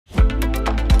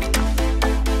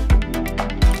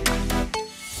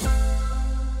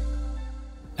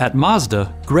At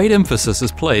Mazda, great emphasis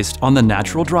is placed on the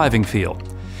natural driving feel.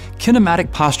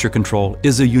 Kinematic posture control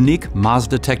is a unique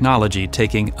Mazda technology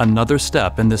taking another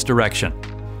step in this direction.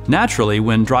 Naturally,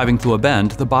 when driving through a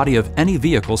bend, the body of any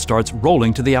vehicle starts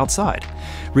rolling to the outside,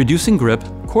 reducing grip,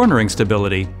 cornering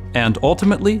stability, and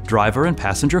ultimately driver and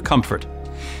passenger comfort.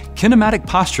 Kinematic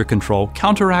posture control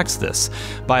counteracts this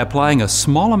by applying a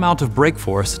small amount of brake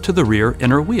force to the rear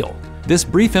inner wheel. This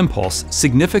brief impulse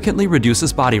significantly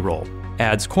reduces body roll,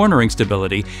 adds cornering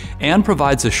stability, and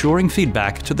provides assuring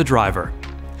feedback to the driver.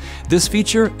 This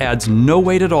feature adds no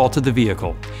weight at all to the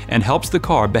vehicle and helps the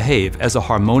car behave as a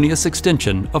harmonious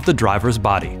extension of the driver's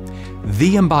body.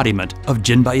 The embodiment of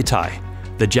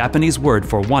Jinbaitai, the Japanese word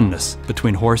for oneness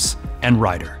between horse and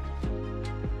rider.